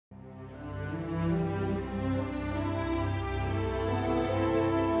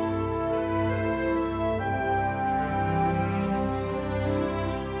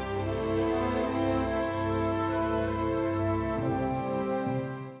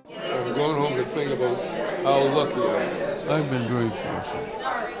thing about how lucky I am. I've been very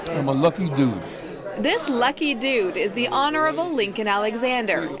fortunate. I'm a lucky dude. This lucky dude is the Honourable Lincoln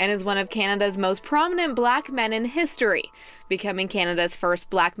Alexander and is one of Canada's most prominent black men in history, becoming Canada's first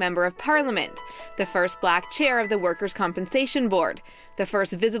black member of Parliament, the first black chair of the Workers' Compensation Board, the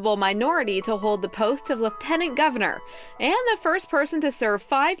first visible minority to hold the post of Lieutenant Governor, and the first person to serve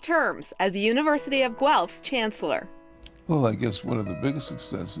 5 terms as the University of Guelph's Chancellor. Well, I guess one of the biggest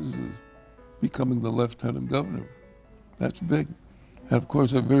successes is becoming the Lieutenant Governor. That's big. And of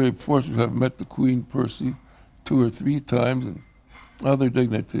course, I'm very fortunate to have met the Queen Percy 2 or 3 times and other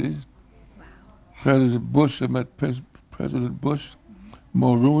dignitaries. Wow. President Bush, I met President Bush.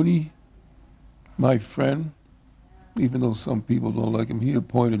 Mulroney, my friend, even though some people don't like him, he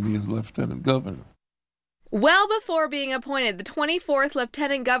appointed me as Lieutenant Governor. Well before being appointed the 24th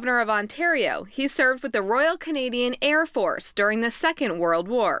Lieutenant Governor of Ontario, he served with the Royal Canadian Air Force during the Second World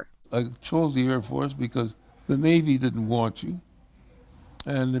War. I chose the Air Force because the Navy didn't want you.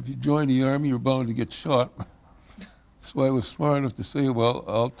 And if you join the Army, you're bound to get shot. So I was smart enough to say, well,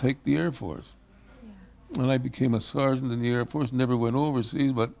 I'll take the Air Force. Yeah. And I became a sergeant in the Air Force, never went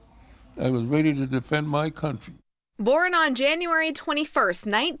overseas, but I was ready to defend my country. Born on January 21st,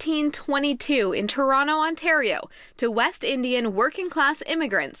 1922 in Toronto, Ontario, to West Indian working-class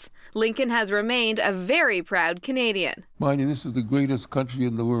immigrants, Lincoln has remained a very proud Canadian. Mind you, this is the greatest country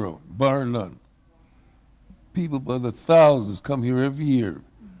in the world, bar none. People by the thousands come here every year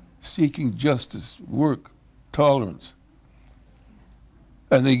seeking justice, work, tolerance.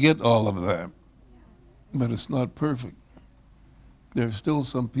 And they get all of that. But it's not perfect. There are still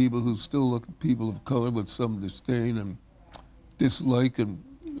some people who still look at people of color with some disdain and dislike and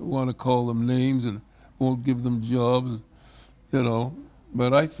want to call them names and won't give them jobs, you know.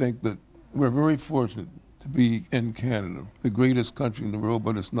 But I think that we're very fortunate to be in Canada, the greatest country in the world,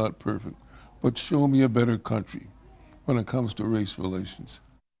 but it's not perfect. But show me a better country when it comes to race relations.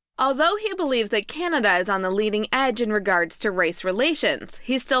 Although he believes that Canada is on the leading edge in regards to race relations,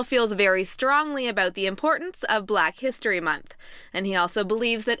 he still feels very strongly about the importance of Black History Month. And he also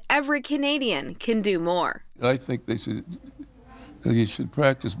believes that every Canadian can do more. I think you should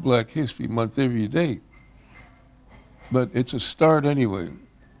practice Black History Month every day. But it's a start anyway,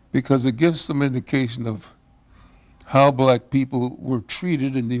 because it gives some indication of how black people were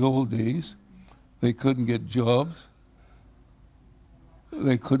treated in the old days. They couldn't get jobs.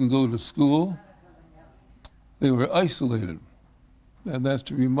 They couldn't go to school. They were isolated. And that's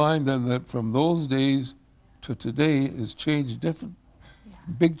to remind them that from those days to today has changed different.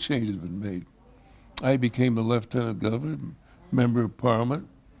 Big changes have been made. I became the Lieutenant Governor, Member of Parliament,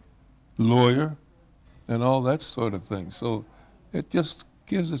 lawyer, and all that sort of thing. So it just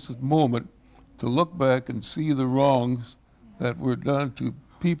gives us a moment to look back and see the wrongs that were done to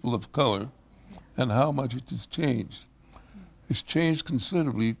people of color and how much it has changed. It's changed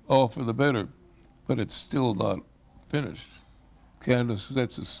considerably, all for the better, but it's still not finished. Canada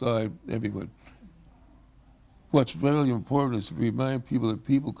sets aside everyone. What's really important is to remind people that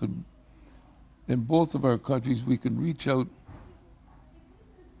people can, in both of our countries, we can reach out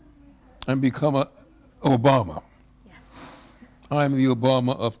and become a Obama. Yes. I'm the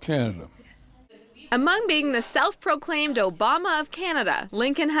Obama of Canada. Among being the self-proclaimed Obama of Canada,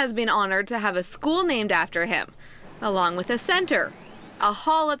 Lincoln has been honored to have a school named after him, along with a center, a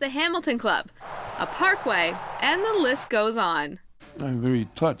hall at the Hamilton Club, a parkway, and the list goes on. I'm very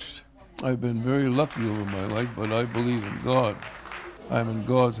touched. I've been very lucky over my life, but I believe in God. I'm in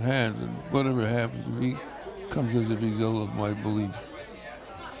God's hands, and whatever happens to me comes as a result of my belief.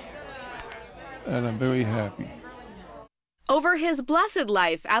 And I'm very happy. Over his blessed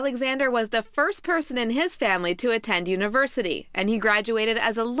life, Alexander was the first person in his family to attend university, and he graduated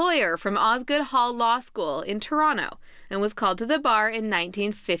as a lawyer from Osgoode Hall Law School in Toronto and was called to the bar in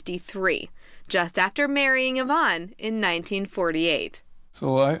 1953, just after marrying Yvonne in 1948.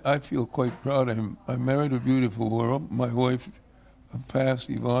 So I feel quite proud of him. I married a beautiful girl. My wife passed,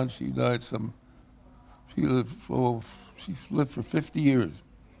 Yvonne. She died she lived for 50 years.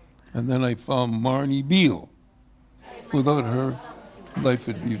 And then I found Marnie Beale. Without her, life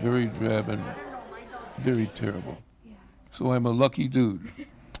would be very drab and very terrible. So I'm a lucky dude.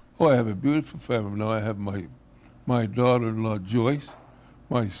 Oh, I have a beautiful family now. I have my daughter-in-law, Joyce,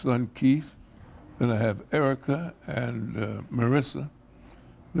 my son, Keith. Then I have Erica and Marissa.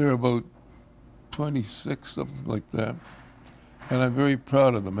 They're about 26, something like that. And I'm very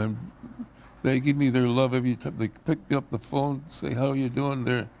proud of them. And they give me their love every time. They pick me up the phone, say, how are you doing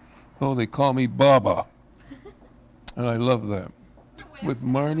there? Oh, they call me Baba. And I love that. With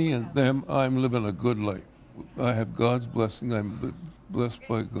Marnie and them, I'm living a good life. I have God's blessing. I'm blessed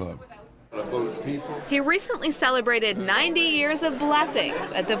by God. About people. He recently celebrated 90 years of blessings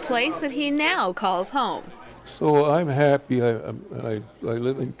at the place that he now calls home. So I'm happy. I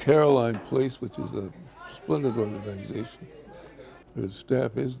live in Caroline Place, which is a splendid organization. The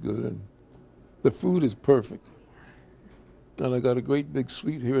staff is good, and the food is perfect. And I got a great big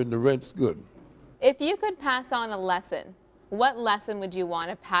suite here, and the rent's good. If you could pass on a lesson, what lesson would you want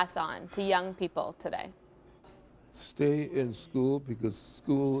to pass on to young people today? Stay in school, because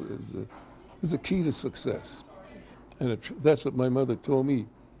school is the key to success. And that's what my mother told me.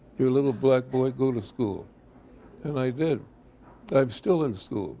 You're a little black boy, go to school. And I did. I'm still in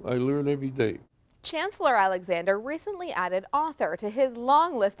school. I learn every day. Chancellor Alexander recently added author to his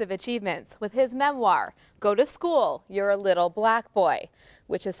long list of achievements with his memoir, Go to School, You're a Little Black Boy,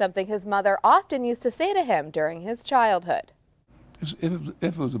 which is something his mother often used to say to him during his childhood. If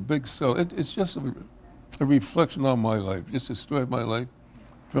it was a big sell, it's just a reflection on my life, just a story of my life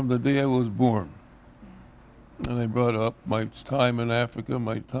from the day I was born. And I brought up my time in Africa,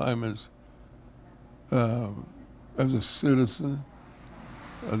 my time as a citizen,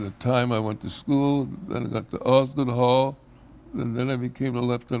 at the time I went to school, then I got to Osgood Hall, and then I became a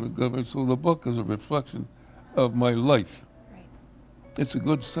lieutenant governor. So the book is a reflection of my life. Right. It's a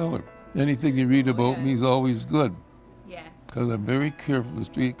good seller. Anything you read about me is always good. Yes. Because I'm very careful to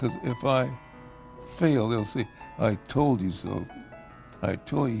speak, because if I fail, they'll say, I told you so. I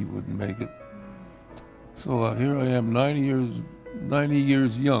told you wouldn't make it. So here I am, 90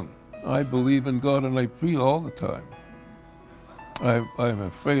 years young. I believe in God, and I pray all the time. I'm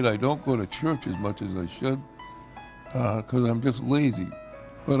afraid I don't go to church as much as I should, because I'm just lazy.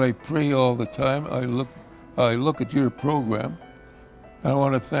 But I pray all the time. I look at your program, and I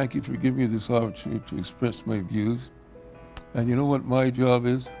want to thank you for giving me this opportunity to express my views. And you know what my job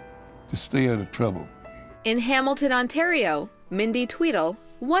is? To stay out of trouble. In Hamilton, Ontario, Mindy Tweedle,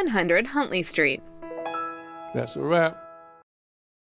 100 Huntley Street. That's a wrap.